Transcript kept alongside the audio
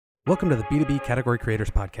Welcome to the B2B Category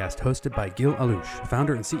Creators Podcast, hosted by Gil Alouche,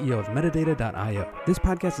 founder and CEO of Metadata.io. This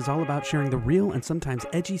podcast is all about sharing the real and sometimes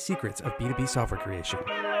edgy secrets of B2B software creation.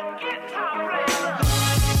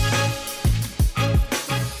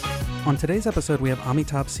 On today's episode, we have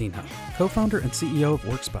Amitabh Sinha, co-founder and CEO of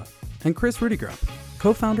WorkSpot, and Chris Rudigrub,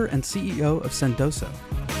 co-founder and CEO of Sendoso.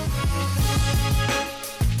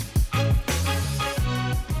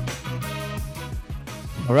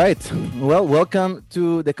 All right. Well, welcome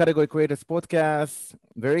to the Category Creators Podcast.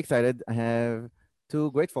 Very excited. I have two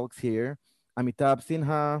great folks here, Amitabh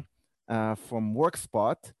Sinha from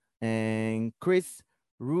WorkSpot and Chris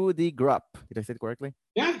Rudigrub. Did I say it correctly?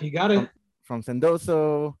 Yeah, you got it. From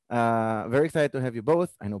Sendoso. Very excited to have you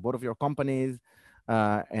both. I know both of your companies,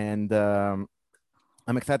 and I'm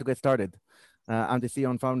excited to get started. I'm the CEO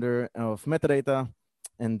and founder of Metadata.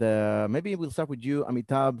 And maybe we'll start with you,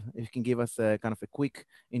 Amitabh, if you can give us a kind of a quick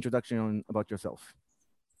introduction about yourself.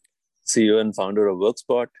 CEO and founder of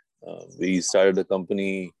WorkSpot. We started the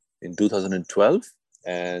company in 2012,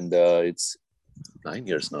 and it's 9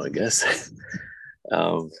 years now, I guess.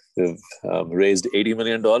 We've raised $80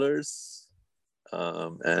 million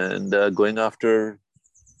and going after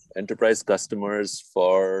enterprise customers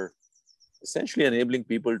for essentially enabling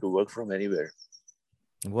people to work from anywhere.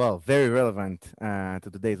 Well, very relevant to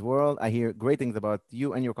today's world. I hear great things about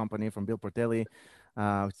you and your company from Bill Portelli,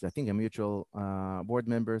 which is, I think, a mutual board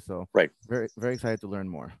member. So right. Very, very excited to learn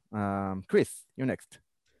more. Chris, you're next.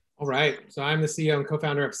 All right. So I'm the CEO and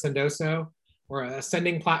co-founder of Sendoso. We're a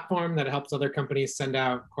sending platform that helps other companies send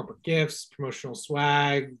out corporate gifts, promotional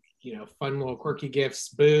swag, fun little quirky gifts,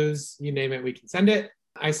 booze, you name it, we can send it.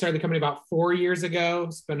 I started the company about 4 years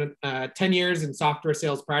ago, spent 10 years in software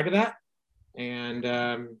sales prior to that. And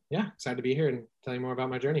excited to be here and tell you more about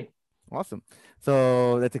my journey. Awesome.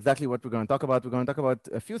 So that's exactly what we're going to talk about. We're going to talk about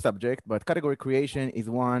a few subjects, but category creation is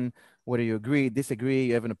one. Whether you agree, disagree,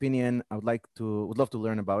 you have an opinion, would love to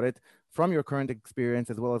learn about it from your current experience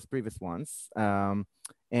as well as previous ones.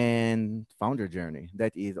 And founder journey.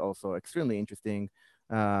 That is also extremely interesting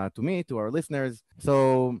to me, to our listeners.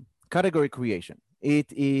 So category creation.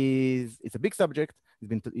 It's a big subject.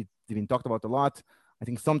 It's been talked about a lot. I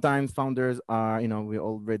think sometimes founders are, we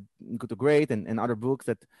all read Good to Great and other books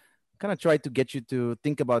that kind of try to get you to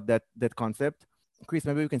think about that concept. Chris,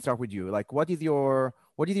 maybe we can start with you. Like, what is your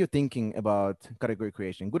thinking about category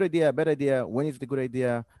creation? Good idea, bad idea? When is the good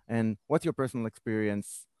idea? And what's your personal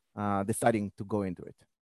experience deciding to go into it?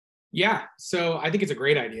 Yeah, so I think it's a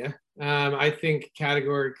great idea. I think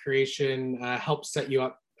category creation helps set you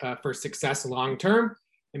up for success long term.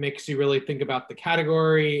 It makes you really think about the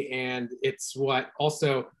category, and it's what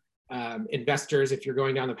also investors, if you're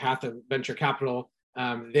going down the path of venture capital,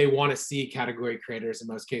 they want to see category creators in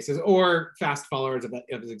most cases, or fast followers of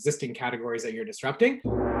existing categories that you're disrupting.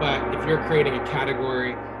 But if you're creating a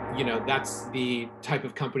category, that's the type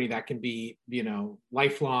of company that can be,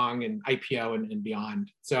 lifelong and IPO and beyond.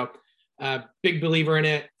 So big believer in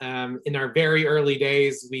it. In our very early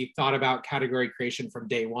days, we thought about category creation from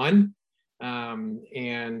day one.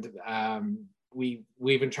 We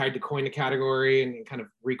even tried to coin a category and kind of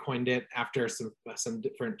recoined it after some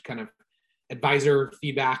different kind of advisor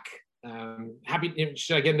feedback.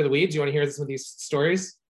 Should I get into the weeds? You want to hear some of these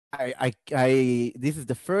stories? This is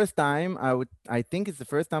the first time I think it's the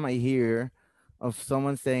first time I hear of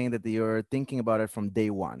someone saying that you're thinking about it from day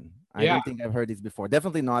one. I don't think I've heard this before.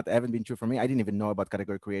 Definitely not. It haven't been true for me. I didn't even know about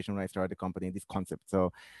category creation when I started the company, this concept.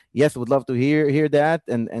 So yes, would love to hear that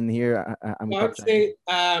and hear. I would say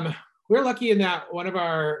we're lucky in that one of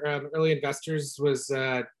our early investors was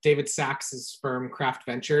David Sachs's firm, Craft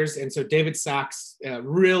Ventures. And so David Sachs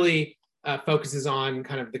really focuses on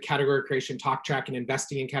kind of the category creation talk track and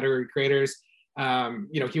investing in category creators.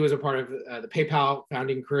 He was a part of the PayPal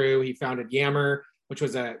founding crew. He founded Yammer, which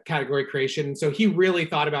was a category creation. So he really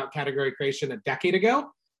thought about category creation a decade ago.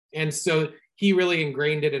 And so he really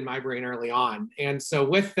ingrained it in my brain early on. And so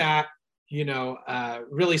with that,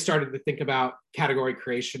 really started to think about category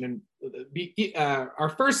creation. And our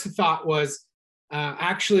first thought was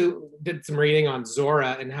actually did some reading on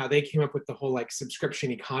Zora and how they came up with the whole subscription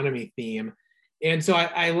economy theme. And so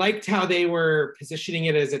I liked how they were positioning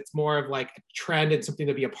it as it's more of like a trend and something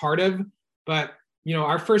to be a part of. But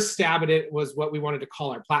our first stab at it was what we wanted to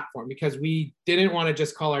call our platform, because we didn't want to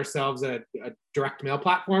just call ourselves a direct mail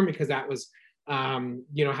platform, because that was,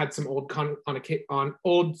 had some old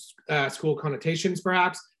school connotations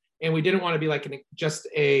perhaps. And we didn't want to be just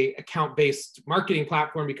a account-based marketing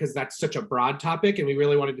platform, because that's such a broad topic. And we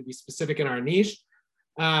really wanted to be specific in our niche.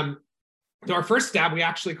 So our first stab, we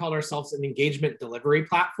actually called ourselves an engagement delivery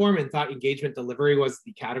platform and thought engagement delivery was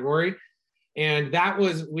the category. And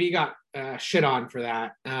we got shit on for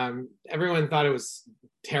that. Everyone thought it was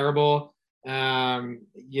terrible.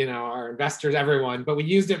 Our investors, everyone, but we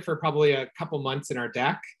used it for probably a couple months in our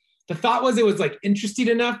deck. The thought was it was like interesting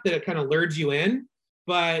enough that it kind of lured you in,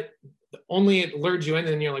 but only it lured you in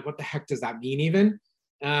and you're like, what the heck does that mean even?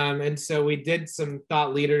 And so we did some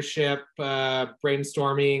thought leadership,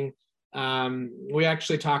 brainstorming. We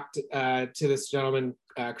actually talked to this gentleman,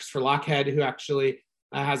 Christopher Lochhead, who actually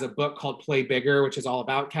has a book called Play Bigger, which is all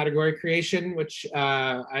about category creation, which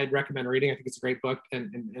I'd recommend reading. I think it's a great book.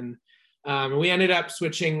 And we ended up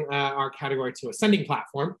switching our category to Ascending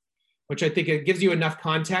Platform, which I think it gives you enough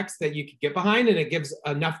context that you could get behind, and it gives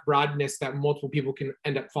enough broadness that multiple people can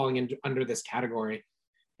end up falling under this category.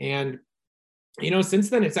 And since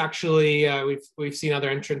then, it's actually we've seen other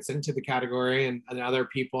entrants into the category and other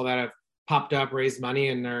people that have popped up, raised money,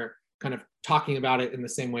 and are kind of talking about it in the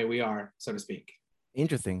same way we are, so to speak.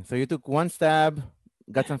 Interesting. So you took one stab,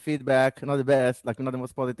 got some feedback, not the best, like not the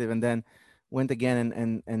most positive, and then went again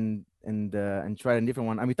and tried a different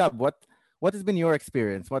one. Amitabh, what has been your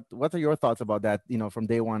experience? What are your thoughts about that? From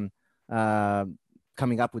day one,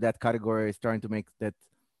 coming up with that category, starting to make that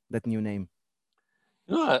new name.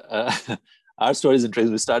 Our story is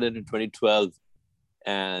interesting. We started in 2012,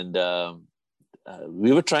 and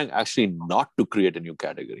we were trying actually not to create a new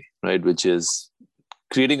category, right? Which is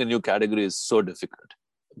creating a new category is so difficult.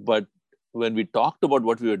 But when we talked about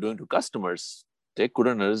what we were doing to customers, they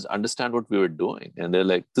couldn't understand what we were doing. And they're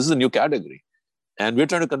like, this is a new category. And we're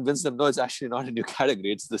trying to convince them, no, it's actually not a new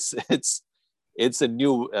category. It's a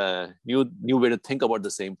new way to think about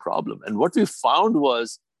the same problem. And what we found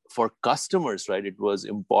was, for customers, right, it was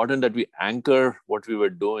important that we anchor what we were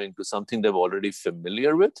doing to something they're already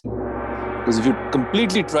familiar with. Because if you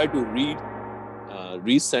completely try to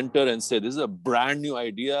recenter and say, this is a brand new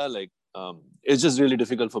idea, it's just really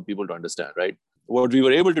difficult for people to understand, right? What we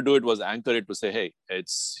were able to do was anchor it to say, hey,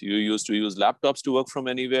 you used to use laptops to work from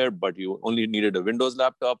anywhere, but you only needed a Windows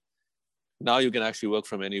laptop. Now you can actually work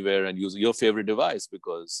from anywhere and use your favorite device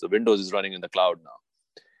because the Windows is running in the cloud now.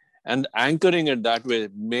 And anchoring it that way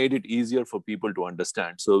made it easier for people to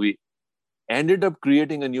understand. So we ended up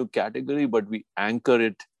creating a new category, but we anchor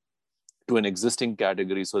it to an existing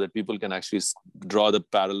category so that people can actually draw the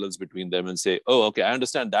parallels between them and say, oh, okay, I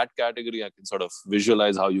understand that category. I can sort of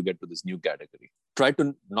visualize how you get to this new category. Tried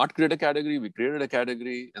to not create a category. We created a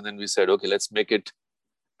category, and then we said, okay, let's make it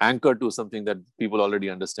anchored to something that people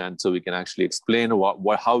already understand so we can actually explain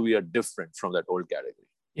how we are different from that old category.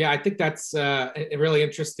 Yeah, I think that's really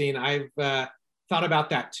interesting. I've thought about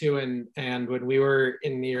that too. And when we were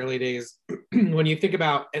in the early days, when you think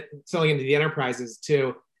about selling into the enterprises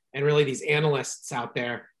too, and really these analysts out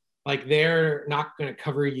there, like they're not going to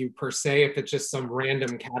cover you per se if it's just some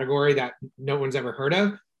random category that no one's ever heard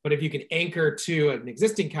of. But if you can anchor to an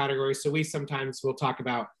existing category, so we sometimes will talk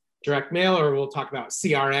about direct mail, or we'll talk about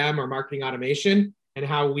CRM or marketing automation, and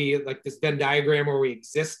how we like this Venn diagram where we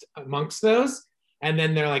exist amongst those. And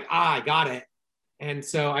then they're like, I got it. And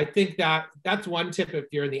so I think that's one tip if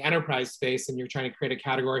you're in the enterprise space and you're trying to create a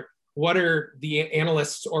category. What are the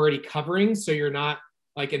analysts already covering? So you're not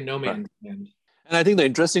like in no man's land. And I think the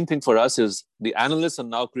interesting thing for us is the analysts are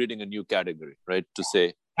now creating a new category, right? To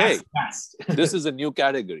say, hey, this is a new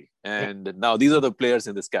category. And now these are the players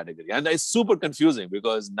in this category. And it's super confusing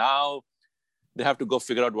because now they have to go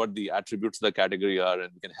figure out what the attributes of the category are,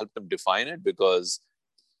 and we can help them define it, because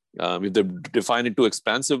if they define it too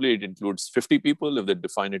expansively, it includes 50 people. If they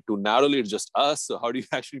define it too narrowly, it's just us. So how do you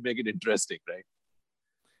actually make it interesting, right?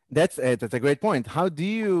 That's a great point. How do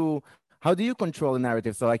you control the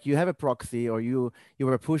narrative? So like you have a proxy, or you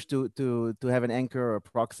were pushed to have an anchor or a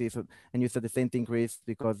proxy, and you said the same thing, Chris,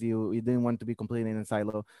 because you didn't want to be completely in a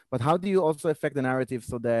silo. But how do you also affect the narrative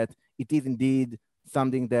so that it is indeed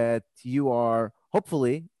something that you are,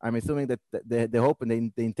 hopefully, I'm assuming that the hope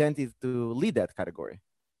and the intent is to lead that category.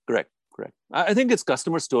 Correct. I think it's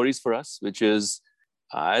customer stories for us, which is,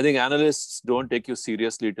 I think analysts don't take you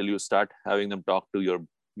seriously till you start having them talk to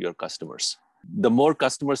your customers. The more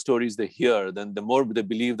customer stories they hear, then the more they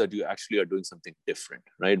believe that you actually are doing something different,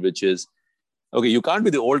 right? Which is, okay, you can't be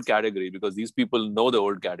the old category because these people know the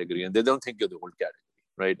old category and they don't think you're the old category,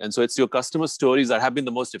 right? And so it's your customer stories that have been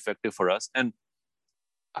the most effective for us. And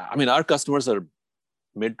I mean, our customers are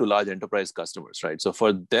mid to large enterprise customers, right? So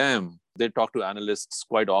for them, they talk to analysts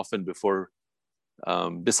quite often before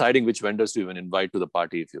deciding which vendors to even invite to the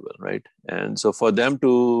party, if you will, right? And so for them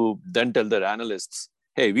to then tell their analysts,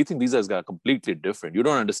 hey, we think these guys are completely different. You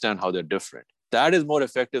don't understand how they're different. That is more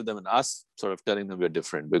effective than us sort of telling them we're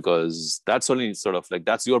different, because that's only sort of like,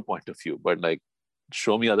 that's your point of view. But like,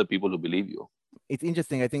 show me other people who believe you. it's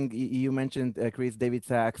interesting. I think you mentioned Chris, David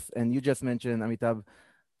Sachs, and you just mentioned Amitabh.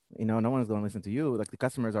 No one's going to listen to you. Like the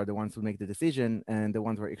customers are the ones who make the decision and the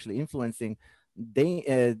ones who are actually influencing.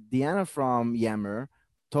 Deanna from Yammer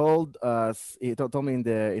told us, told me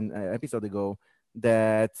in episode ago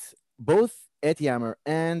that both at Yammer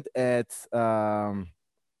and at I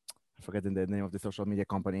forget the name of the social media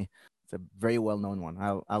company. It's a very well-known one.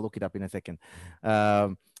 I'll look it up in a second.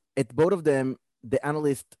 At both of them, the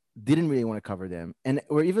analysts didn't really want to cover them, and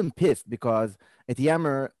were even pissed because at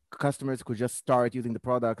Yammer, customers could just start using the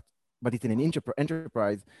product, but it's in an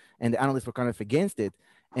enterprise, and the analysts were kind of against it.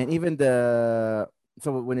 And even so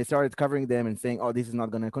when they started covering them and saying, "Oh, this is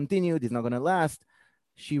not going to continue, this is not going to last,"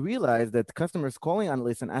 she realized that customers calling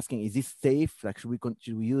analysts and asking, "Is this safe? Like, should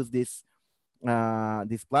we use this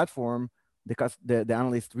platform?" The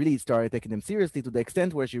analyst really started taking them seriously to the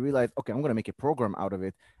extent where she realized, okay, I'm going to make a program out of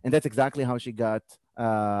it. And that's exactly how she got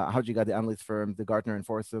the analyst firms, the Gartner and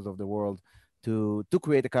Forresters of the world, to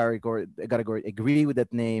create a category, agree with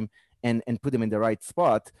that name, and put them in the right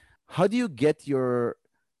spot. How do you get your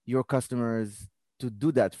customers to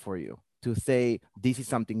do that for you? To say, this is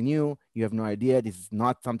something new, you have no idea, this is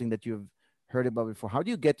not something that you've heard about before. How do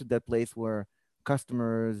you get to that place where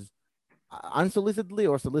customers unsolicitedly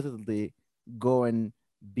or solicitedly go and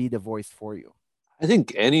be the voice for you? I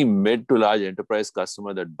think any mid to large enterprise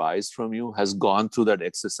customer that buys from you has gone through that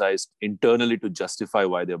exercise internally to justify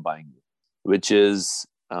why they're buying you, which is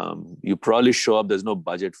you probably show up, there's no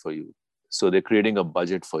budget for you. So they're creating a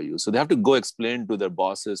budget for you. So they have to go explain to their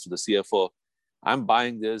bosses, to the CFO, I'm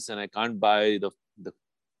buying this and I can't buy the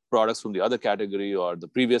products from the other category or the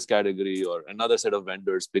previous category or another set of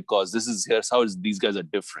vendors because here's how these guys are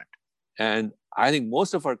different. And I think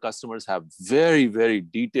most of our customers have very, very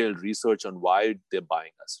detailed research on why they're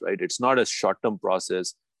buying us, right? It's not a short-term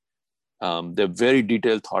process. They're very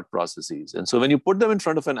detailed thought processes. And so when you put them in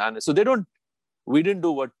front of an analyst, we didn't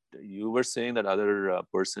do what you were saying that other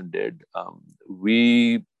person did. Our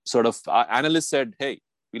analyst said, hey,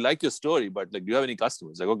 we like your story, but like, do you have any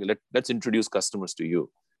customers? Like, okay, let's introduce customers to you.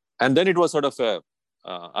 And then it was sort of a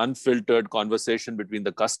unfiltered conversation between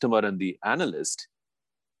the customer and the analyst.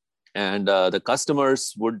 And the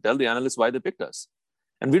customers would tell the analyst why they picked us.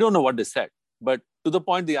 And we don't know what they said. But to the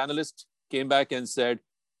point, the analyst came back and said,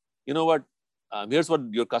 you know what, here's what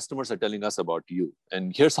your customers are telling us about you.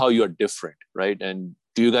 And here's how you're different, right? And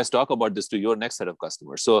do you guys talk about this to your next set of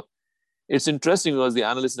customers? So it's interesting because the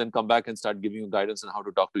analysts then come back and start giving you guidance on how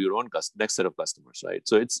to talk to your own next set of customers, right?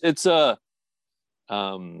 So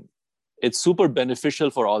it's super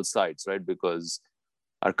beneficial for all sides, right? Because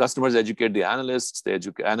our customers educate the analysts,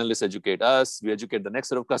 analysts educate us, we educate the next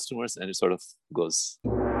set of customers, and it sort of goes.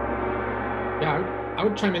 Yeah, I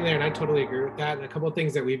would chime in there, and I totally agree with that. And a couple of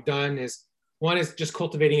things that we've done is, one is just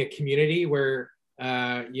cultivating a community where,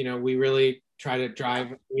 we really try to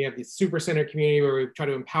drive, we have the super center community where we try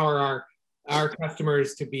to empower our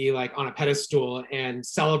customers to be like on a pedestal and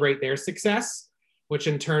celebrate their success, which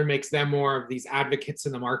in turn makes them more of these advocates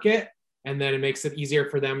in the market. And then it makes it easier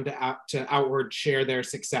for them to outward share their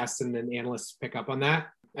success, and then the analysts pick up on that.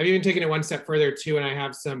 I've even taken it one step further too, and I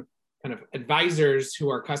have some kind of advisors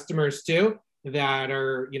who are customers too that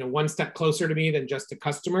are one step closer to me than just a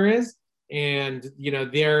customer is, and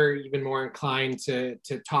they're even more inclined to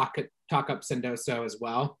talk up Sendoso as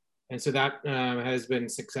well, and so that has been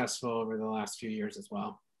successful over the last few years as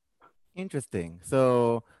well. Interesting.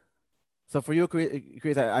 So for you,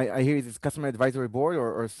 Chris, I hear this customer advisory board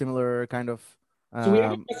or similar kind of. So we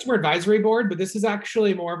have a customer advisory board, but this is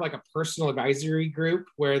actually more of like a personal advisory group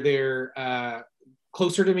where they're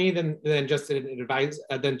closer to me than just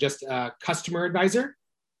a customer advisor.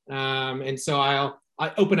 And so I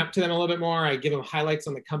open up to them a little bit more. I give them highlights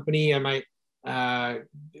on the company. I might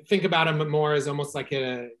think about them more as almost like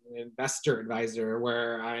an investor advisor,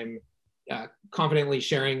 where I'm confidently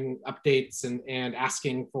sharing updates and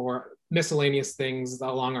asking for miscellaneous things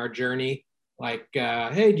along our journey, like,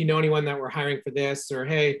 hey, do you know anyone that we're hiring for this? Or,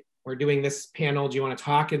 hey, we're doing this panel, do you want to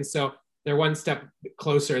talk? And so they're one step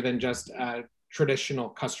closer than just a traditional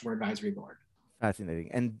customer advisory board.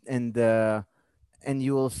 Fascinating. And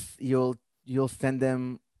you'll send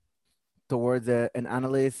them towards an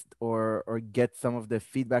analyst or get some of the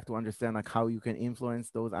feedback to understand like how you can influence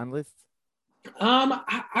those analysts?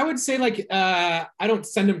 I would say I don't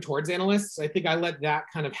send them towards analysts. I think I let that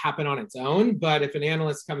kind of happen on its own. But if an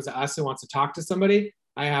analyst comes to us and wants to talk to somebody,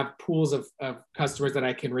 I have pools of customers that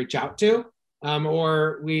I can reach out to.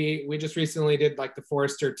 Or we just recently did like the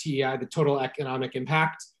Forrester TEI, the Total Economic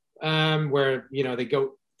Impact, where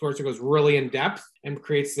Forrester goes really in depth and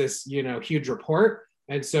creates this huge report.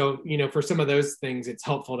 And so for some of those things, it's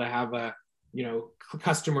helpful to have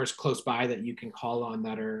customers close by that you can call on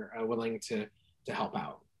that are willing to help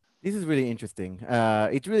out. This is really interesting.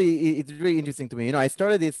 It's really interesting to me. I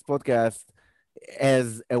started this podcast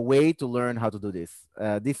as a way to learn how to do this.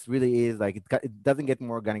 This really is like it doesn't get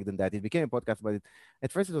more organic than that. It became a podcast, but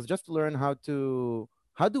at first it was just to learn how do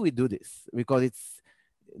we do this, because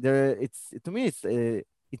to me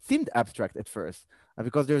it seemed abstract at first,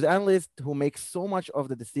 because there's analysts who make so much of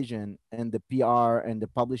the decision and the PR and the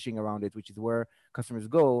publishing around it, which is where customers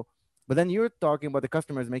go. But then you're talking about the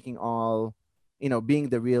customers making all, being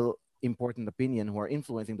the real important opinion who are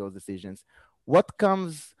influencing those decisions. What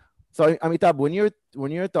comes? So Amitabh,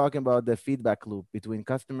 when you're talking about the feedback loop between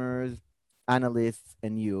customers, analysts,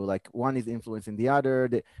 and you, like one is influencing the other,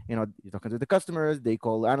 you're talking to the customers, they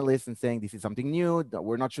call analysts and saying this is something new, that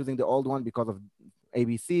we're not choosing the old one because of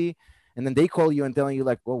ABC. And then they call you and telling you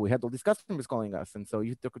like, well, we had all these customers calling us. And so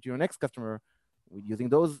you talk to your next customer using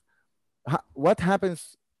those. What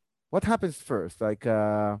happens first? Like,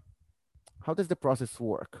 how does the process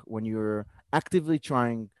work when you're actively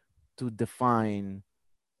trying to define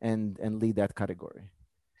and lead that category?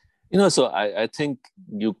 So I think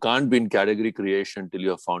you can't be in category creation till you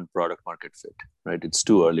have found product market fit, right? It's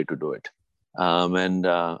too early to do it. And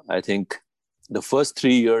I think the first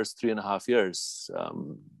 3.5 years,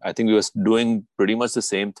 I think we were doing pretty much the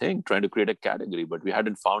same thing, trying to create a category, but we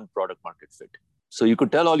hadn't found product market fit. So you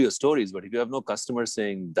could tell all your stories, but if you have no customers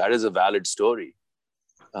saying that is a valid story,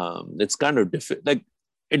 it's kind of difficult. Like,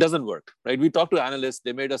 it doesn't work, right? We talked to analysts.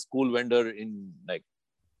 They made us cool vendor in like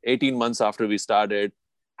 18 months after we started,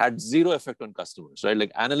 had zero effect on customers, right?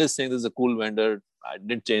 Like analysts saying this is a cool vendor, I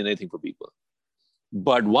didn't change anything for people.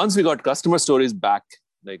 But once we got customer stories back,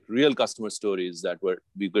 like real customer stories that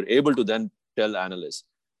we were able to then tell analysts,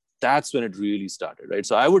 that's when it really started, right?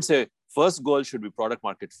 So I would say first goal should be product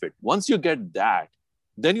market fit. Once you get that,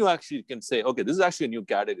 then you actually can say, okay, this is actually a new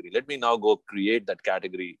category. Let me now go create that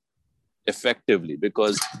category effectively.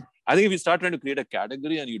 Because I think if you start trying to create a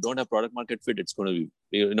category and you don't have product market fit,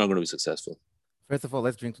 you're not going to be successful. First of all,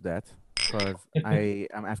 let's drink to that, because I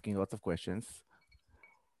am asking lots of questions.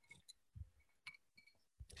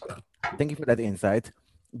 Thank you for that insight.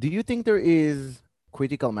 Do you think there is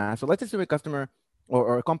critical mass? So let's assume a customer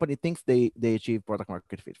or a company thinks they achieve product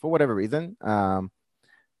market fit for whatever reason.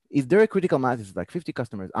 Is there a critical mass? Is it like 50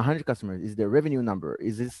 customers, 100 customers? Is there a revenue number?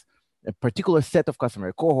 Is this a particular set of customer,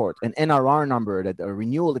 a cohort, an NRR number, that a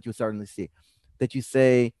renewal that you suddenly see, that you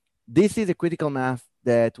say, this is a critical mass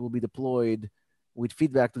that will be deployed with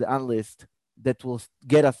feedback to the analyst that will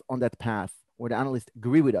get us on that path where the analysts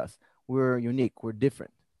agree with us. We're unique, we're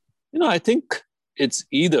different. I think it's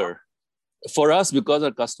either for us, because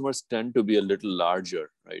our customers tend to be a little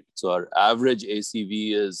larger, right? So our average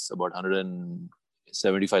ACV is about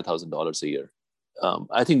 $175,000 a year.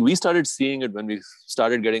 I think we started seeing it when we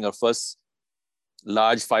started getting our first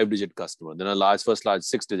large 5-digit customer, then our first large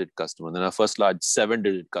 6-digit customer, then our first large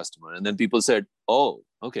 7-digit customer. And then people said, oh,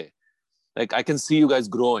 okay, like I can see you guys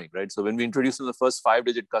growing, right? So when we introduced them the first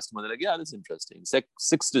 5-digit customer, they're like, yeah, that's interesting.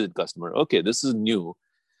 6-digit customer, okay, this is new.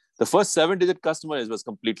 The first 7-digit customer was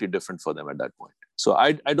completely different for them at that point. So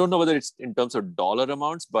I don't know whether it's in terms of dollar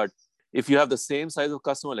amounts, but if you have the same size of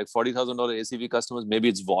customer, like $40,000 ACV customers, maybe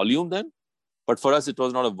it's volume then. But for us, it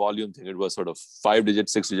was not a volume thing. It was sort of 5-digit,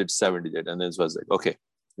 6-digit, 7-digit. And it was like, okay,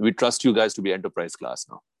 we trust you guys to be enterprise class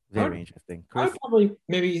now. Very interesting. I would probably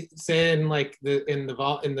maybe say in like in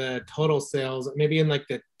the total sales, maybe in like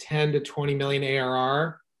the 10 to 20 million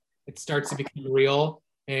ARR, it starts to become real.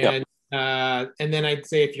 And and then I'd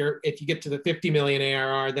say if you get to the 50 million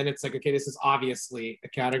ARR, then it's like, okay, this is obviously a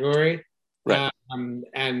category. Right.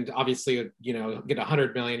 And obviously, get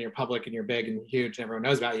 100 million, you're public and you're big and huge and everyone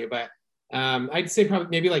knows about you. But I'd say probably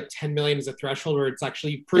maybe like 10 million is a threshold where it's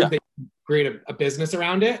actually proved that you create a business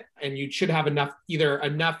around it, and you should have either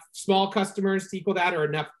enough small customers to equal that or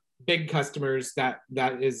enough big customers that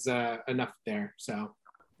is enough there. So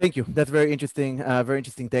thank you. That's very interesting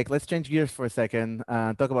take. Let's change gears for a second,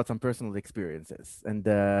 talk about some personal experiences. And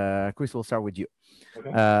Chris, we'll start with you.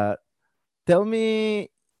 Okay. Tell me,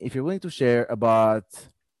 if you're willing to share, about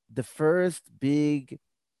the first big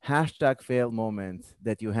 #fail moment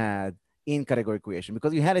that you had in category creation,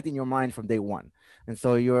 because you had it in your mind from day one. And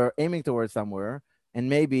so you're aiming towards somewhere, and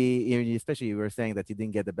maybe, especially you were saying that you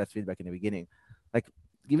didn't get the best feedback in the beginning. Like,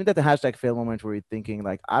 given that the #fail moment where you're thinking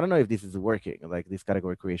like, I don't know if this is working, like this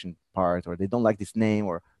category creation part, or they don't like this name,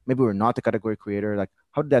 or maybe we're not a category creator. Like,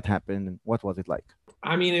 how did that happen? And what was it like?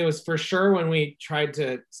 I mean, it was for sure when we tried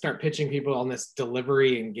to start pitching people on this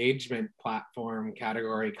delivery engagement platform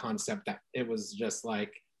category concept, that it was just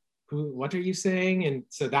like, what are you saying? And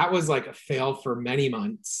so that was like a fail for many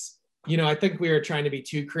months. I think we were trying to be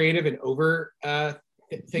too creative and over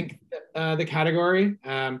think the category.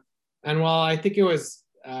 And while I think it was,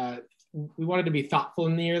 we wanted to be thoughtful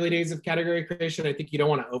in the early days of category creation, I think you don't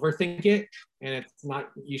want to overthink it. And it's not,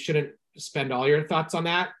 you shouldn't spend all your thoughts on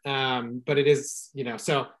that. But it is,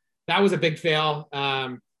 so that was a big fail.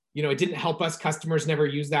 It didn't help us. Customers never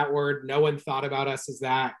used that word. No one thought about us as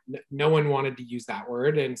that. No one wanted to use that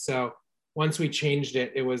word. And so once we changed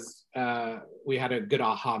it, it was, we had a good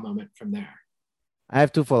aha moment from there. I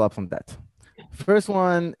have two follow-ups on that. First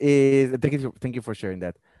one is, thank you for sharing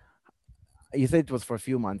that. You said it was for a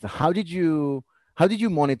few months. How did you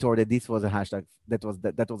monitor that this was a hashtag that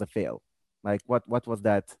was a fail? Like what was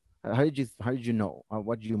that? How did you know?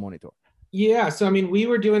 What did you monitor? Yeah, so I mean, we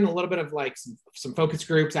were doing a little bit of like some focus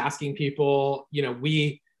groups, asking people. When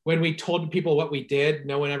we told people what we did,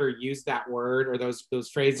 no one ever used that word or those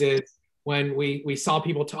phrases. When we saw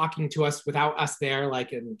people talking to us without us there,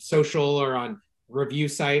 like in social or on review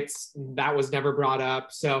sites, that was never brought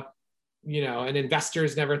up. So, and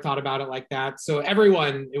investors never thought about it like that. So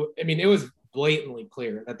everyone, it was blatantly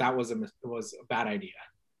clear that was a bad idea.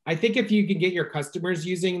 I think if you can get your customers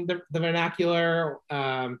using the vernacular,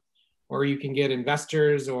 or you can get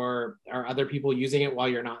investors or other people using it while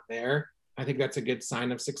you're not there, I think that's a good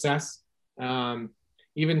sign of success.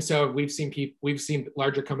 Even so, we've seen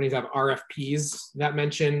larger companies have RFPs that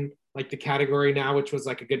mention like the category now, which was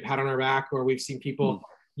like a good pat on our back, or we've seen people,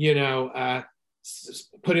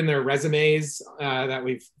 put in their resumes that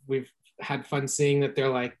we've had fun seeing that they're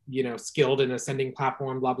like, skilled in ascending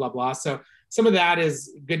platform, blah, blah, blah. So some of that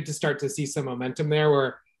is good to start to see some momentum there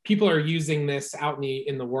where people are using this out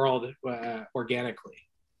in the world organically.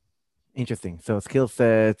 Interesting. So skill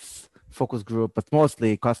sets, focus group, but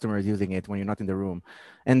mostly customers using it when you're not in the room.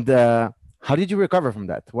 And how did you recover from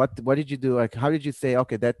that? What did you do? Like, how did you say,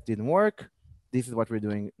 okay, that didn't work. This is what we're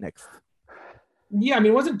doing next. Yeah, it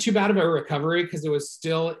wasn't too bad of a recovery because it was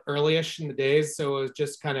still early-ish in the days. So it was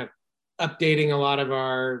just kind of updating a lot of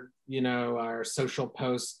our, our social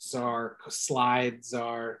posts, our slides,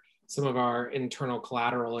 some of our internal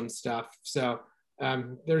collateral and stuff. So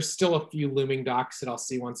there's still a few looming docs that I'll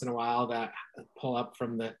see once in a while that pull up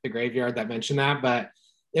from the graveyard that mention that, but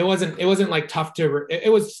it wasn't like tough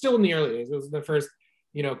it was still in the early days. It was the first,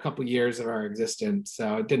 couple of years of our existence.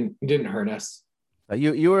 So it didn't hurt us.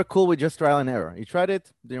 You were cool with just trial and error. You tried it,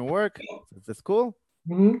 didn't work. Is this cool?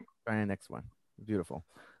 Mm-hmm. Try the next one. Beautiful.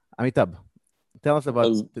 Amitabh, tell us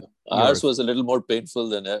about ours was a little more painful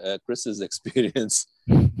than Chris's experience.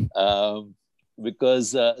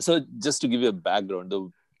 Because so just to give you a background,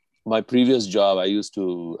 my previous job,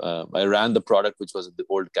 I ran the product which was in the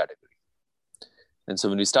old category. And so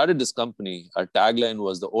when we started this company, our tagline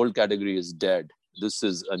was the old category is dead. This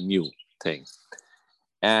is a new thing.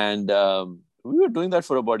 And we were doing that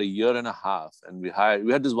for about a year and a half. And we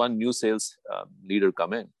had this one new sales leader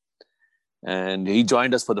come in. And he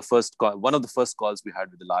joined us for the first call, one of the first calls we had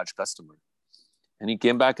with a large customer. And he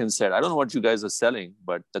came back and said, I don't know what you guys are selling,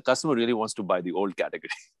 but the customer really wants to buy the old category.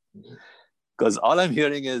 Because all I'm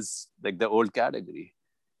hearing is like the old category.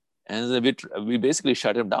 And we basically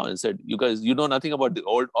shut him down and said, you guys, you know nothing about the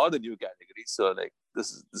old or the new category. So like,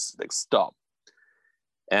 this is like, stop.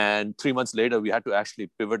 And 3 months later, we had to actually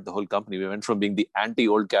pivot the whole company. We went from being the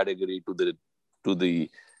anti-old category to the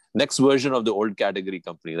next version of the old category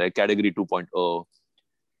company, like category 2.0.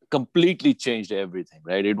 Completely changed everything,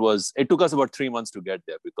 right? It took us about 3 months to get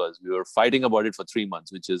there because we were fighting about it for 3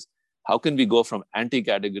 months, which is how can we go from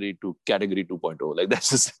anti-category to category 2.0? Like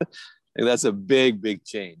that's just, that's a big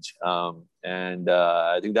change. I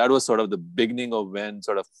think that was sort of the beginning of when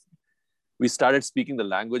sort of we started speaking the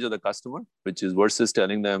language of the customer, which is versus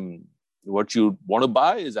telling them what you want to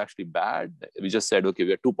buy is actually bad. We just said, okay,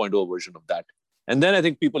 we are 2.0 version of that. And then I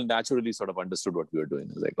think people naturally sort of understood what we were doing.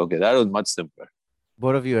 It was like, okay, that was much simpler.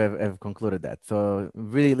 Both of you have concluded that. So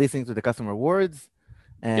really listening to the customer words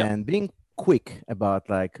and being quick about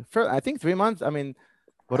I think 3 months. I mean,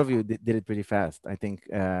 both of you did it pretty fast. I think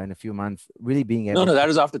in a few months, really being able. No, that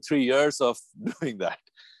is after 3 years of doing that.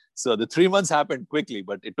 So the 3 months happened quickly,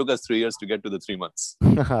 but it took us 3 years to get to the 3 months.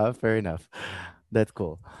 Fair enough. That's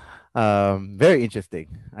cool. Very interesting.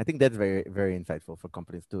 I think that's very, very insightful for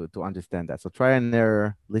companies to understand that. So try and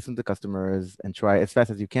error, listen to customers, and try as fast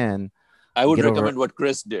as you can. I would recommend what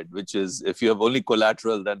Chris did, which is if you have only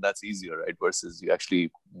collateral, then that's easier, right? Versus you actually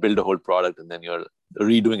build a whole product and then you're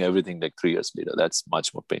redoing everything like 3 years later. That's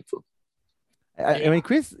much more painful. I mean,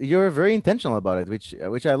 Chris, you're very intentional about it,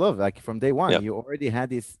 which I love. Like from day one, you already had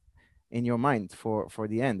this in your mind for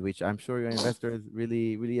the end, which I'm sure your investors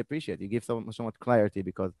really, really appreciate. You give so much clarity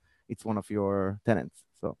because it's one of your tenants.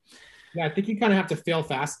 So Yeah, I think you kind of have to fail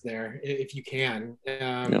fast there if you can,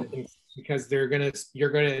 because you're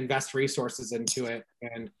gonna invest resources into it,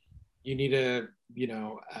 and you need to,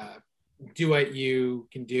 do what you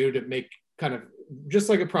can do to make kind of just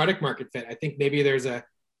like a product market fit. I think maybe there's a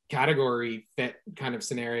category fit kind of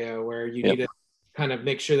scenario where you need to kind of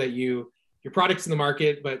make sure that your product's in the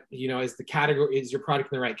market, but is your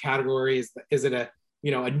product in the right category? Is it a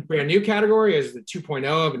brand new category? Is it 2.0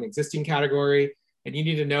 of an existing category? And you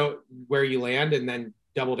need to know where you land and then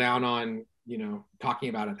double down on, talking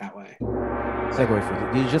about it that way. Segue for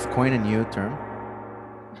you. Did you just coin a new term?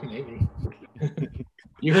 Maybe.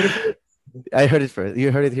 You heard it. I heard it first. You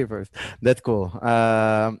heard it here first. That's cool.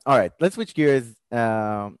 All right, let's switch gears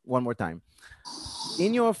one more time.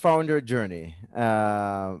 In your founder journey,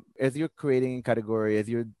 as you're creating a category, as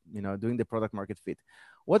you're doing the product market fit,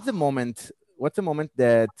 what's the moment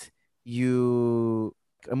that you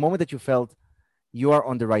felt you are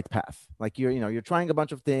on the right path? Like you're trying a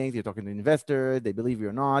bunch of things, you're talking to investors, they believe you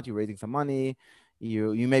or not, you're raising some money,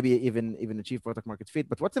 you maybe even achieve product market fit.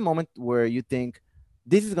 But what's the moment where you think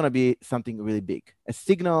this is going to be something really big, a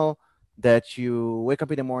signal that you wake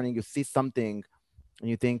up in the morning, you see something, and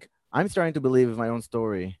you think, I'm starting to believe in my own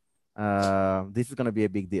story. This is going to be a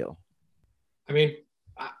big deal. I mean,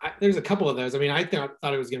 there's a couple of those. I mean, I thought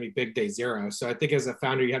it was going to be big day zero. So I think as a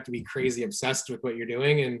founder, you have to be crazy obsessed with what you're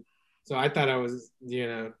doing. And so I thought I was,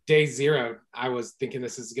 day zero, I was thinking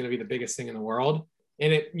this is going to be the biggest thing in the world.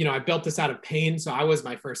 And I built this out of pain. So I was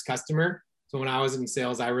my first customer. So when I was in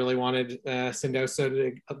sales, I really wanted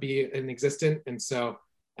Sendoso to be in existence. And so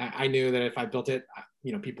I knew that if I built it,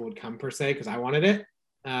 people would come per se because I wanted it.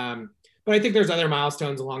 But I think there's other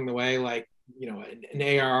milestones along the way, like, an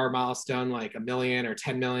ARR milestone, like 1 million or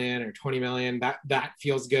 10 million or 20 million, that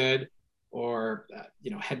feels good. Or,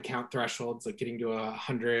 headcount thresholds, like getting to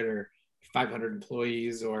 100 or 500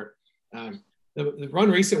 employees, or the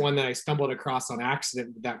one recent one that I stumbled across on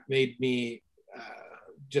accident that made me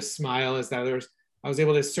just smile is that I was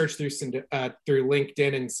able to search through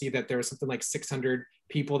LinkedIn and see that there was something like 600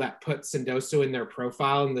 people that put Sendoso in their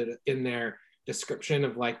profile in their description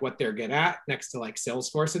of like what they're good at next to like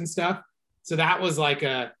Salesforce and stuff. So that was like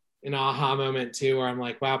an aha moment too, where I'm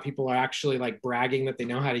like, wow, people are actually like bragging that they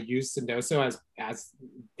know how to use Sendoso as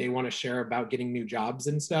they want to share about getting new jobs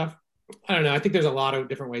and stuff. I don't know. I think there's a lot of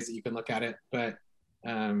different ways that you can look at it, but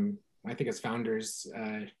I think as founders,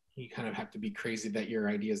 you kind of have to be crazy that your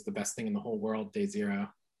idea is the best thing in the whole world day zero.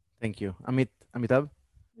 Thank you. Amitabh?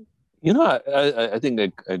 I think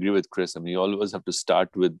I agree with Chris. I mean, you always have to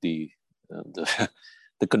start with the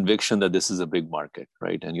conviction that this is a big market,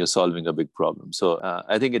 right? And you're solving a big problem. So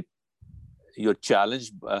I think you're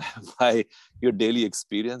challenged by your daily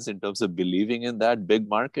experience in terms of believing in that big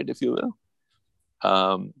market, if you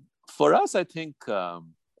will. For us, I think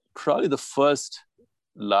probably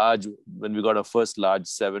when we got our first large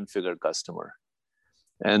 7-figure customer,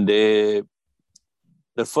 and the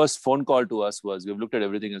first phone call to us was, we've looked at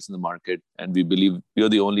everything else in the market and we believe you're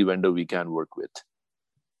the only vendor we can work with.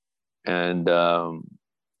 And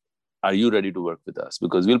are you ready to work with us?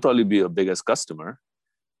 Because we'll probably be your biggest customer.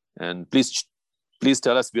 And please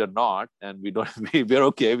tell us we are not, and we're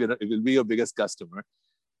okay. We'll be your biggest customer.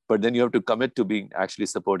 But then you have to commit to being actually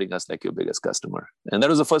supporting us like your biggest customer. And that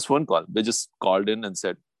was the first phone call. They just called in and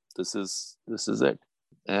said, this is it.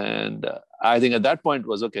 And I think at that point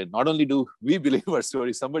was, okay, not only do we believe our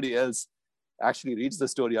story, somebody else actually reads the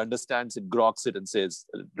story, understands it, groks it, and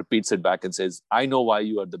repeats it back and says, I know why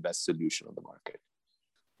you are the best solution on the market.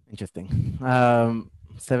 Interesting.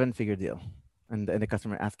 7-figure deal, and the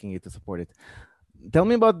customer asking you to support it. Tell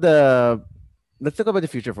me about let's talk about the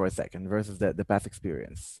future for a second versus the past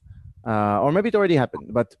experience. Or maybe it already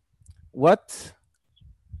happened, but what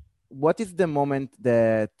is the moment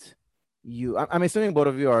that I'm assuming both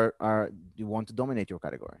of you you want to dominate your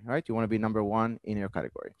category, right? You want to be number one in your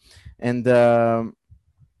category. And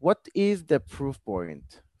what is the proof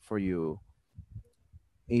point for you?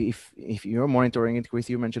 If you're monitoring it, Chris,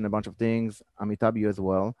 you mentioned a bunch of things, Amitabh, you as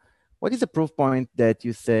well. What is the proof point that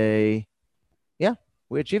you say, yeah,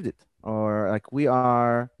 we achieved it? Or like, we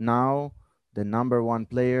are now the number one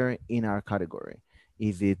player in our category?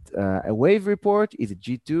 Is it a Wave report? Is it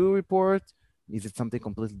G2 report? Is it something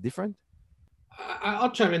completely different?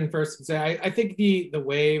 I'll chime in first and say, I think the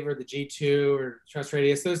Wave or the G2 or Trust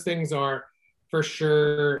Radius, those things are for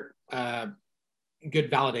sure good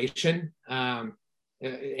validation.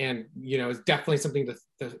 And, it's definitely something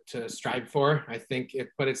to strive for, I think,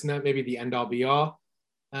 but it's not maybe the end all be all.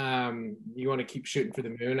 You want to keep shooting for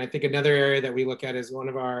the moon. I think another area that we look at is one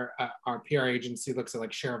of our PR agency looks at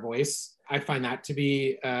like share of voice. I find that to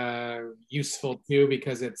be useful too,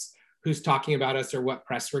 because it's who's talking about us or what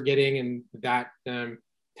press we're getting, and that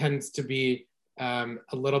tends to be a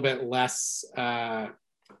little bit less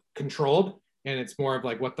controlled, and it's more of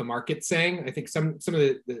like what the market's saying. I think some of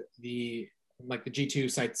the like the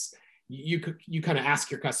G2 sites, you kind of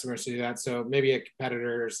ask your customers to do that. So maybe a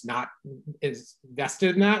competitor is not as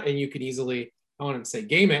vested in that, and you could easily, I wouldn't say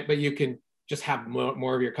game it, but you can just have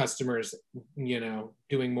more of your customers,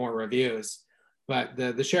 doing more reviews. But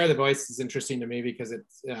the share of the voice is interesting to me because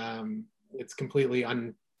it's completely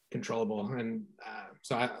uncontrollable, and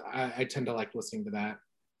so I tend to like listening to that.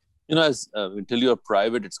 As until you're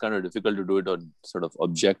private, it's kind of difficult to do it on sort of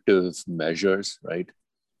objective measures, right?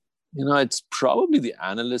 It's probably the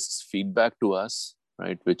analyst's feedback to us,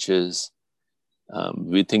 right? Which is,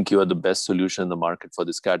 we think you are the best solution in the market for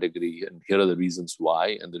this category, and here are the reasons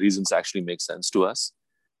why, and the reasons actually make sense to us.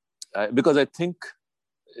 Because I think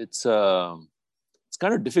it's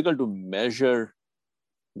kind of difficult to measure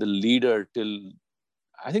the leader till,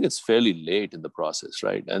 I think it's fairly late in the process,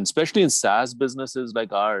 right? And especially in SaaS businesses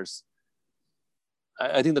like ours,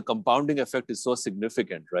 I think the compounding effect is so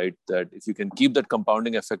significant, right? That if you can keep that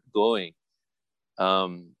compounding effect going,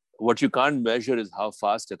 what you can't measure is how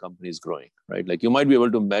fast a company is growing, right? Like you might be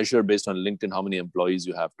able to measure based on LinkedIn how many employees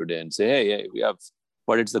you have today and say, hey, we have,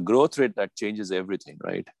 but it's the growth rate that changes everything,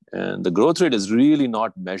 right? And the growth rate is really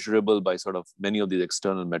not measurable by sort of many of these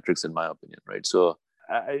external metrics, in my opinion, right? So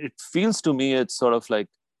it feels to me, it's sort of like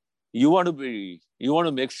you want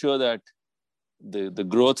to make sure that the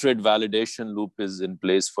growth rate validation loop is in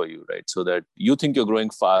place for you, right? So that you think you're growing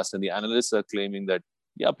fast and the analysts are claiming that,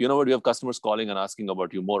 yep, you know what, we have customers calling and asking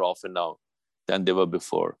about you more often now than they were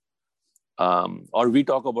before. Or we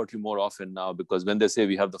talk about you more often now because when they say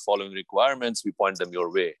we have the following requirements, we point them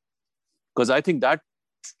your way. Because I think that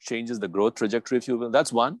changes the growth trajectory, if you will.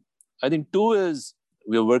 That's one. I think two is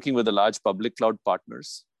we are working with the large public cloud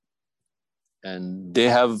partners, and they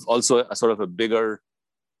have also a sort of a bigger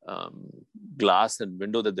glass and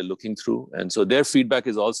window that they're looking through. And so their feedback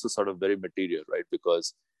is also sort of very material, right?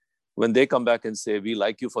 Because when they come back and say, we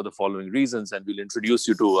like you for the following reasons, and we'll introduce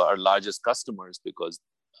you to our largest customers because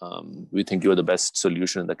we think you're the best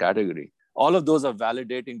solution in the category. All of those are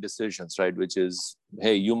validating decisions, right? Which is,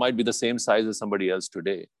 hey, you might be the same size as somebody else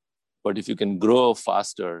today, but if you can grow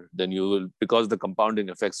faster, then you will, because the compounding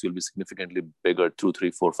effects will be significantly bigger 2,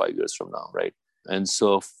 3, 4, 5 years from now, right? And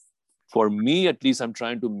so for me, at least, I'm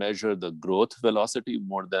trying to measure the growth velocity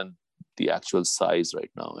more than the actual size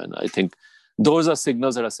right now. And I think those are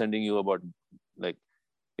signals that are sending you about, like,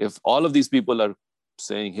 if all of these people are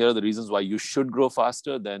saying, here are the reasons why you should grow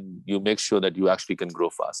faster, then you make sure that you actually can grow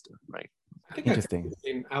faster, right? I think interesting.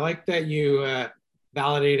 I like that you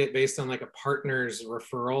validate it based on like a partner's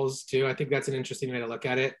referrals too. I think that's an interesting way to look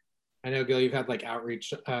at it. I know, Gil, you've had like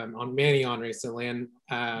outreach on Manny on recently, and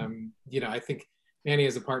I think Manny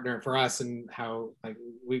is a partner for us, and how like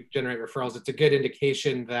we generate referrals. It's a good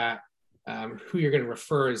indication that who you're going to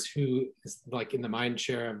refer is who is like in the mind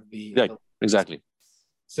share of the. Right. Exactly.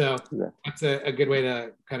 So that's a good way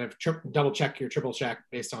to kind of double check your triple check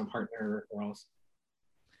based on partner referrals.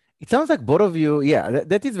 It sounds like both of you,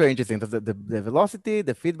 that is very interesting. The velocity,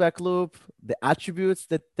 the feedback loop, the attributes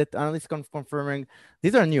that analysts confirming,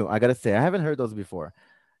 these are new, I gotta say. I haven't heard those before.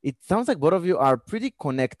 It sounds like both of you are pretty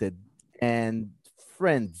connected and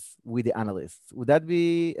friends with the analysts. Would that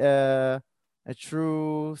be a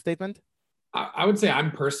true statement? I would say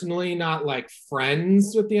I'm personally not like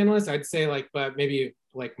friends with the analysts. I'd say like, but maybe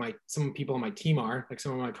like some people on my team are, like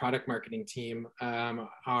some of my product marketing team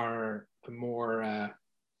are more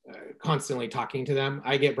constantly talking to them.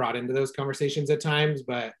 I get brought into those conversations at times,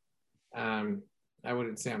 but I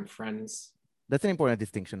wouldn't say I'm friends. That's an important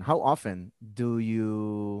distinction. How often do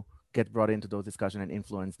you get brought into those discussions and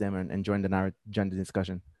influence them and join the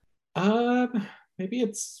discussion? Maybe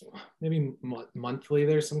monthly.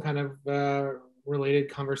 There's some kind of related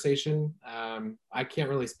conversation. I can't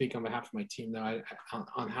really speak on behalf of my team though,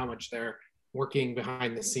 on how much they're working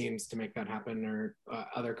behind the scenes to make that happen, or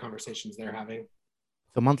other conversations they're having.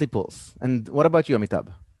 So monthly pulse. And what about you,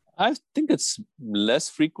 Amitabh? I think it's less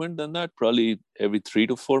frequent than that, probably every 3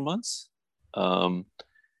 to 4 months. And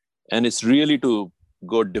it's really to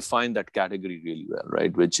go define that category really well,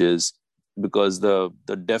 right? Which is because the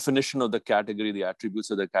definition of the category, the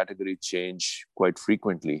attributes of the category change quite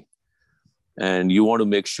frequently. And you want to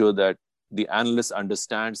make sure that the analyst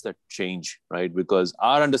understands that change, right? Because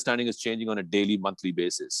our understanding is changing on a daily, monthly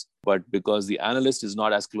basis. But because the analyst is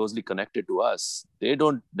not as closely connected to us, they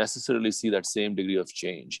don't necessarily see that same degree of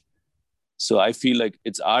change. So I feel like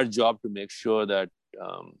it's our job to make sure that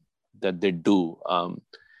that they do.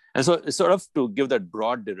 And so it's sort of to give that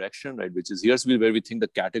broad direction, right, which is here's where we think the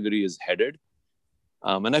category is headed.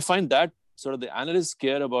 And I find that sort of the analysts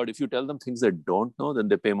care about, if you tell them things they don't know, then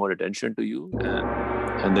they pay more attention to you.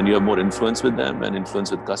 And then you have more influence with them and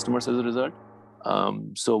influence with customers as a result.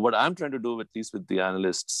 So what I'm trying to do, at least with the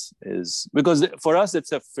analysts, is because for us,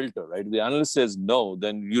 it's a filter, right? The analyst says no,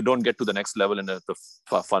 then you don't get to the next level in the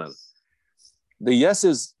funnel. The yes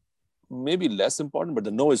is maybe less important, but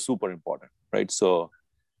the no is super important, right? So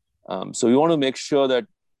you want to make sure that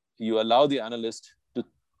you allow the analyst to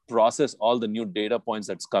process all the new data points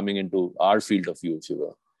that's coming into our field of view, if you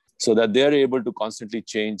will, so that they're able to constantly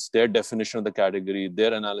change their definition of the category,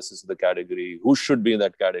 their analysis of the category, who should be in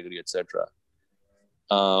that category, etc.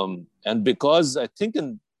 And because I think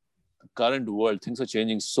in the current world, things are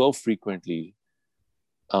changing so frequently.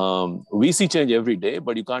 We see change every day,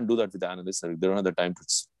 but you can't do that with analysts. They don't have the time to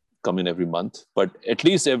come in every month, but at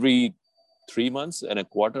least every 3 months and a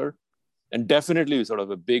quarter, and definitely sort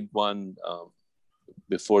of a big one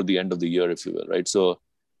before the end of the year, if you will, right? So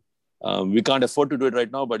we can't afford to do it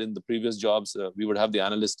right now, but in the previous jobs, we would have the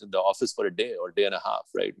analyst in the office for a day or day and a half,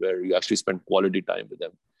 right? Where you actually spend quality time with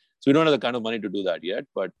them. So we don't have the kind of money to do that yet,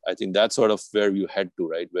 but I think that's sort of where you head to,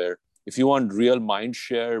 right? Where if you want real mind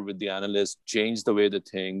share with the analyst, change the way they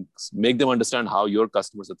think, make them understand how your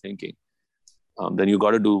customers are thinking, then you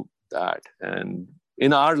got to do that. And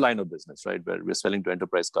in our line of business, right, where we're selling to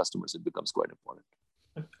enterprise customers, it becomes quite important.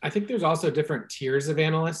 I think there's also different tiers of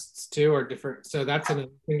analysts too, or different. So that's another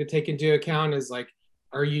thing to take into account is like,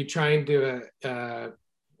 are you trying to,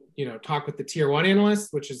 talk with the tier 1 analyst,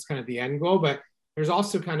 which is kind of the end goal, but there's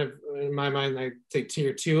also kind of, in my mind, I'd say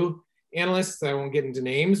tier 2 analysts. I won't get into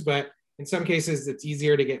names, but in some cases it's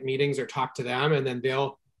easier to get meetings or talk to them, and then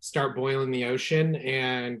they'll start boiling the ocean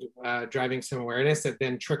and driving some awareness that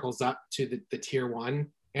then trickles up to the tier 1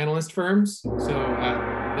 analyst firms. So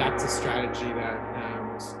that's a strategy that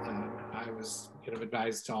I was kind of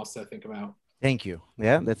advised to also think about. Thank you.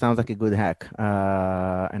 Yeah, that sounds like a good hack.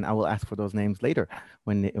 And I will ask for those names later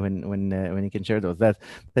when you can share those.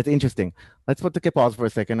 That's interesting. Let's take a pause for a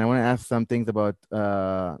second. I want to ask some things about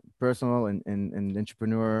personal and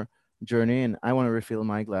entrepreneur journey, and I want to refill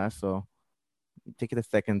my glass. So take it a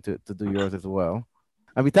second to do yours as well.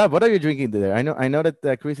 Amitabh, what are you drinking there? I know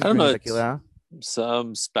that Chris is drinking tequila.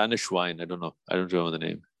 Some Spanish wine. I don't know. I don't remember the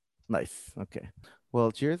name. Nice. Okay. Well,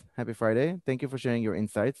 cheers. Happy Friday. Thank you for sharing your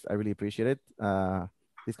insights. I really appreciate it.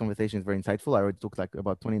 This conversation is very insightful. I already took like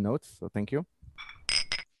about 20 notes, so thank you.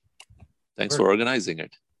 Thanks for organizing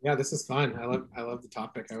it. Yeah, this is fun. I love the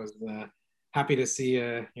topic. I was happy to see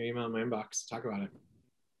your email in my inbox to talk about it.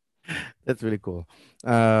 That's really cool.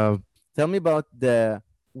 Tell me about the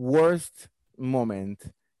worst moment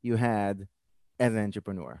you had as an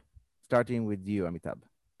entrepreneur, starting with you, Amitabh.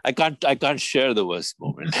 I can't share the worst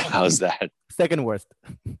moment. How's that? Second worst.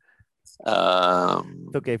 It's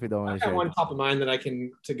okay if you don't want to share. I got one top of mind that I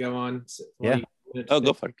can go on. Yeah.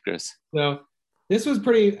 Go for it, Chris. So this was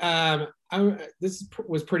pretty. This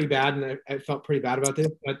was pretty bad, and I felt pretty bad about this.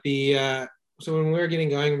 But so when we were getting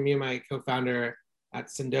going, me and my co-founder at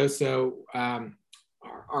Sendoso,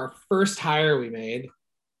 our first hire we made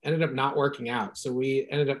ended up not working out. So we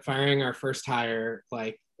ended up firing our first hire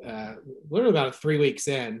literally about 3 weeks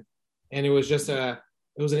in, and it was just an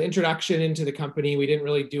introduction into the company. We didn't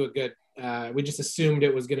really do a good. We just assumed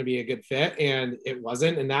it was going to be a good fit, and it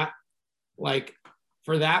wasn't. And that,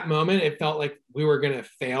 for that moment, it felt like we were going to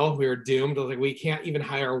fail. We were doomed. Like, we can't even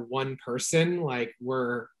hire one person. Like,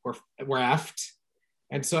 we're effed.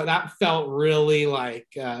 And so that felt really like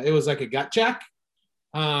it was like a gut check.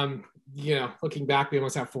 Looking back, we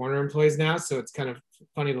almost have 400 employees now, so it's kind of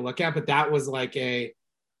funny to look at. But that was like a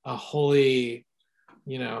holy,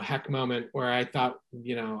 heck moment where I thought,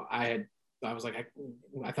 I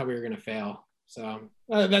thought we were going to fail. So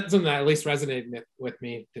that's something that at least resonated with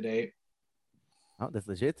me today. Oh, that's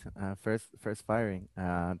legit. First firing.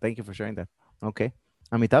 Thank you for sharing that. Okay.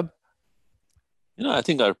 Amitabh? I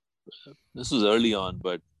think this was early on,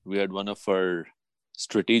 but we had one of our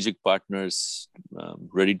strategic partners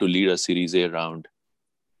ready to lead a Series A round.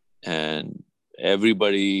 And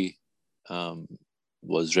everybody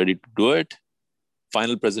was ready to do it.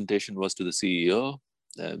 Final presentation was to the CEO.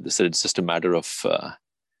 They said it's just a matter of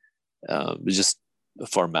just a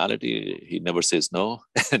formality. He never says no.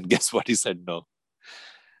 And guess what? He said no.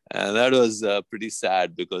 And that was pretty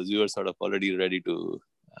sad because we were sort of already ready to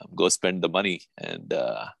go spend the money. And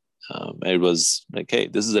it was like, hey,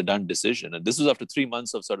 this is a done decision. And this was after 3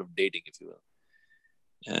 months of sort of dating, if you will.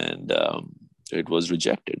 And it was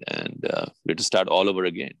rejected. And we had to start all over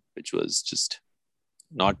again, which was just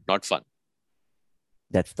not fun.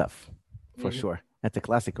 That's tough, for sure. That's a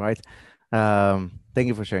classic, right? Thank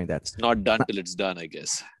you for sharing that. It's not done till it's done, I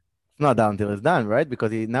guess. It's not done until it's done, right?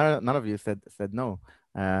 Because none of you said no.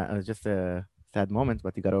 It was just a sad moment,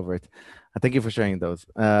 but you got over it. Thank you for sharing those.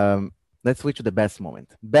 Let's switch to the best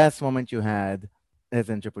moment. Best moment you had as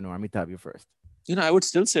an entrepreneur. Amitabh, you first. I would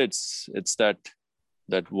still say it's that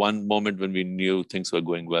one moment when we knew things were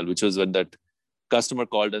going well, which was when that customer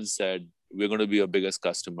called and said, "We're going to be your biggest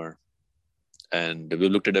customer, and we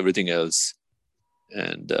looked at everything else.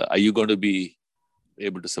 And are you going to be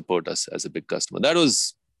able to support us as a big customer?" That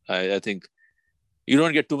was, I think, you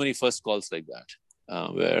don't get too many first calls like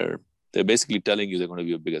that, where they're basically telling you they're going to be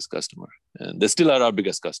your biggest customer, and they still are our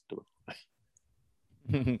biggest customer.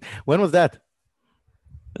 When was that?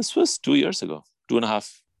 This was 2 years ago,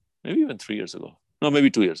 2.5, maybe even 3 years ago. No, maybe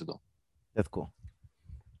 2 years ago. That's cool.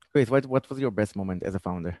 Chris, what was your best moment as a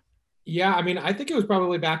founder? Yeah, I mean, I think it was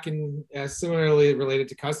probably back in similarly related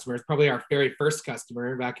to customers, probably our very first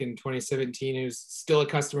customer back in 2017, who's still a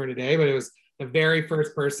customer today, but it was the very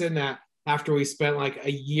first person that after we spent like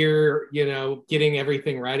a year, getting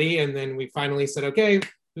everything ready. And then we finally said, okay,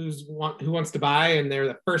 who wants to buy? And they're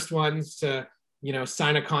the first ones to,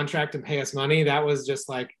 sign a contract and pay us money. That was just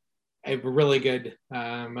like a really good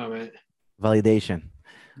moment. Validation.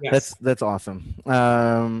 Yes. That's awesome.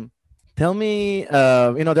 Tell me,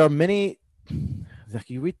 there are many, like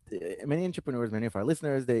you read many entrepreneurs, many of our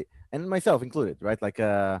listeners, and myself included, right? Like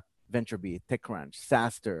VentureBeat, TechCrunch,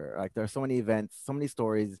 SaaStr. Like there are so many events, so many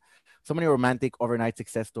stories, so many romantic overnight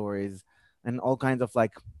success stories, and all kinds of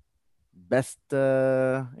like best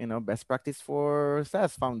practice for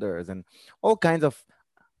SaaS founders, and all kinds of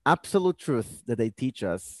absolute truth that they teach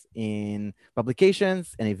us in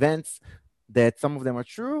publications and events. That some of them are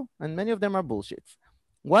true and many of them are bullshit.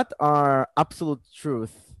 What are absolute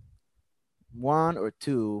truth, one or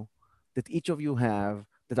two, that each of you have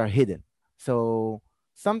that are hidden? So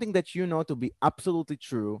something that you know to be absolutely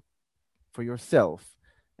true for yourself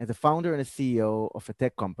as a founder and a CEO of a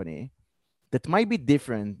tech company that might be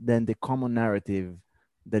different than the common narrative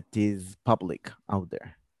that is public out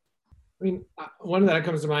there. I mean, one that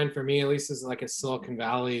comes to mind for me, at least, is like a Silicon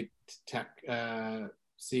Valley tech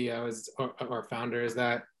CEOs or founder, is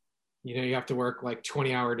that you have to work like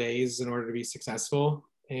 20-hour days in order to be successful.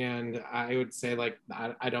 And I would say like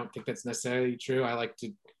I don't think that's necessarily true. I like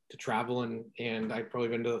to travel, and I've probably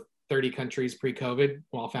been to 30 countries pre-COVID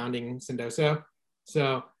while founding Sendoso.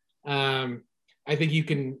 So I think you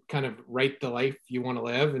can kind of write the life you want to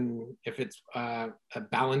live, and if it's a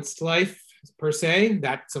balanced life per se,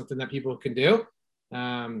 that's something that people can do.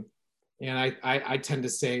 And I tend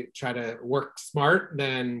to try to work smart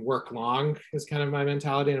than work long is kind of my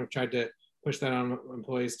mentality. And I've tried to push that on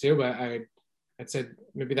employees too. But I'd say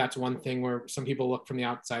maybe that's one thing where some people look from the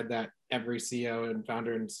outside that every CEO and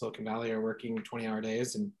founder in Silicon Valley are working 20-hour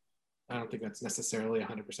days. And I don't think that's necessarily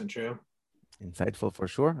 100% true. Insightful for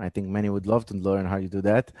sure. I think many would love to learn how you do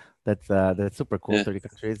that. That's super cool. Yeah. 30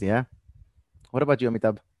 countries. Yeah. What about you,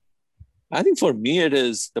 Amitabh? I think for me, it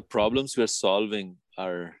is the problems we're solving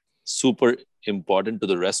are super important to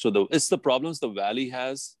the rest of it's the problems the Valley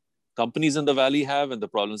has, companies in the Valley have, and the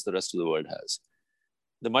problems the rest of the world has.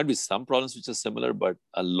 There might be some problems which are similar, but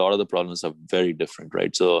a lot of the problems are very different,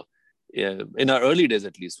 right? So in our early days,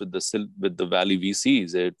 at least with the Valley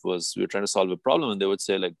VCs, we were trying to solve a problem, and they would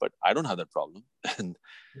say like, but I don't have that problem. And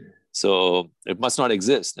so it must not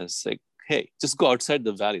exist. And it's like, hey, just go outside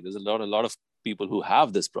the Valley. There's a lot of people who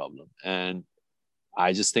have this problem. And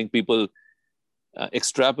I just think people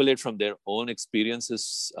extrapolate from their own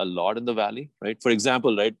experiences a lot in the Valley, right? For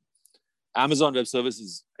example, right, Amazon Web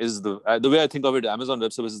Services is the way I think of it. Amazon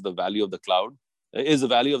Web Services is the value of the cloud, is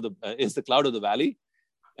the cloud of the Valley,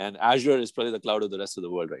 and Azure is probably the cloud of the rest of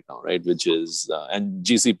the world right now, right? Which is and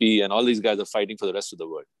GCP and all these guys are fighting for the rest of the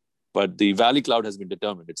world, but the Valley cloud has been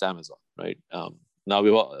determined. It's Amazon, right? Now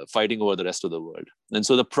we're fighting over the rest of the world, and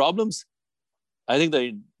so the problems. I think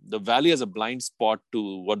the Valley has a blind spot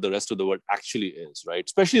to what the rest of the world actually is, right?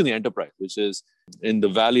 Especially in the enterprise, which is in the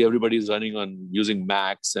Valley, everybody's using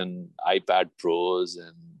Macs and iPad Pros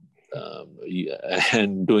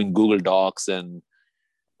and doing Google Docs, and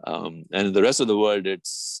in the rest of the world, it's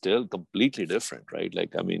still completely different, right?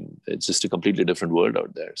 Like, I mean, it's just a completely different world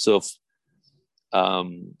out there. So I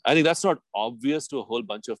think that's not obvious to a whole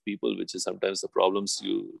bunch of people, which is sometimes the problems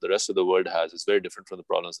the rest of the world has is very different from the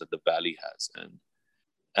problems that the Valley has. And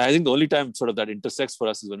I think the only time sort of that intersects for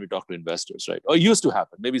us is when we talk to investors, right? Or it used to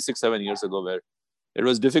happen maybe 6-7 years ago, where it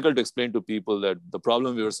was difficult to explain to people that the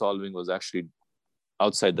problem we were solving was actually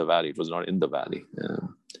outside the Valley. It was not in the Valley.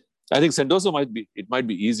 I think Sendoso might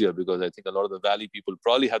be easier because I think a lot of the Valley people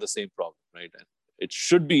probably have the same problem, right? And it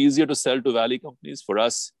should be easier to sell to Valley companies. For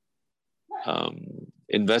us,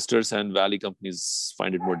 investors and Valley companies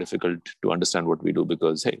find it more difficult to understand what we do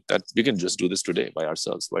because, hey, that we can just do this today by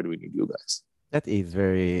ourselves. Why do we need you guys? That is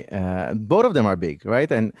very, both of them are big, right?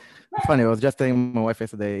 And it's funny, I was just telling my wife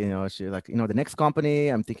yesterday, she's like, the next company,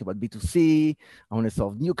 I'm thinking about B2C. I want to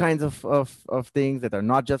solve new kinds of things that are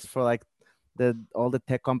not just for like all the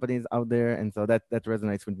tech companies out there. And so that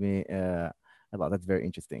resonates with me a lot. That's very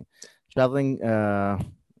interesting. Traveling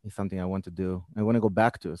is something I want to do. I want to go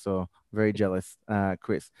back to. So very jealous,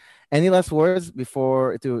 Chris. Any last words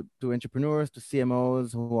before to entrepreneurs, to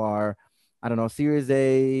CMOs who are, I don't know, Series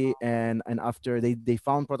A and after they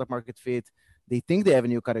found product market fit, they think they have a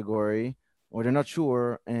new category or they're not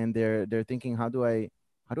sure and they're thinking, how do I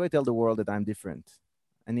tell the world that I'm different?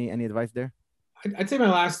 Any advice there? I'd say my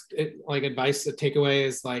last advice, a takeaway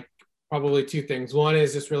is like probably two things. One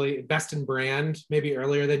is just really invest in brand, maybe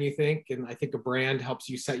earlier than you think. And I think a brand helps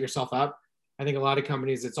you set yourself up. I think a lot of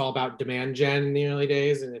companies, it's all about demand gen in the early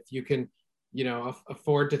days. And if you can,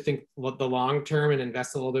 afford to think the long term and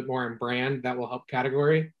invest a little bit more in brand, that will help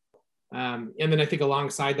category. And then I think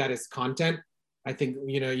alongside that is content. I think,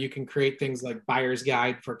 you can create things like buyer's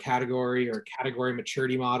guide for category or category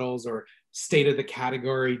maturity models or state of the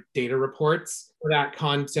category data reports. For that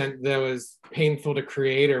content that was painful to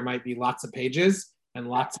create or might be lots of pages and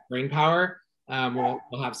lots of brain power, will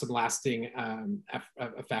have some lasting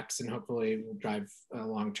effects and hopefully will drive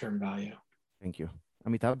long-term value. Thank you.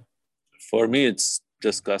 Amitabh? For me, it's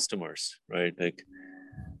just customers, right? Like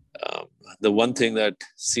the one thing that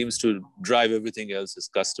seems to drive everything else is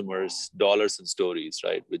customers, dollars and stories,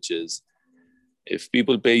 right? Which is if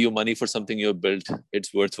people pay you money for something you've built,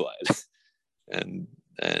 it's worthwhile. and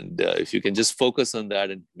if you can just focus on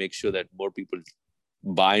that and make sure that more people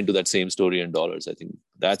buy into that same story and dollars, I think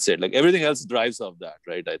that's it. Like everything else drives off that,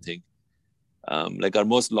 right? I think like our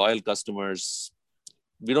most loyal customers,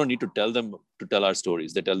 we don't need to tell them to tell our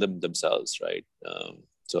stories. They tell them themselves, right?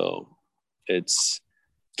 So it's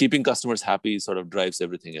keeping customers happy sort of drives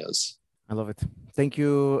everything else. I love it. Thank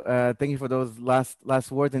you. Thank you for those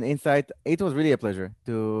last words and insight. It was really a pleasure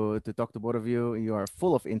to talk to both of you. You are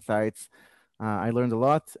full of insights. I learned a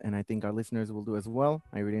lot, and I think our listeners will do as well.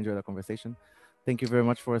 I really enjoyed our conversation. Thank you very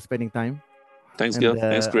much for spending time. Thanks, Gil.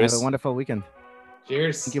 Thanks, Chris. Have a wonderful weekend.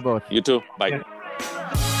 Cheers. Thank you both. You too. Bye. Yeah.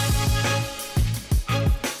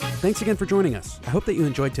 Thanks again for joining us. I hope that you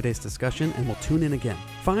enjoyed today's discussion and will tune in again.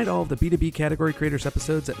 Find all of the B2B Category Creators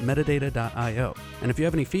episodes at metadata.io. And if you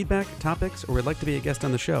have any feedback, topics, or would like to be a guest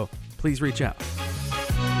on the show, please reach out.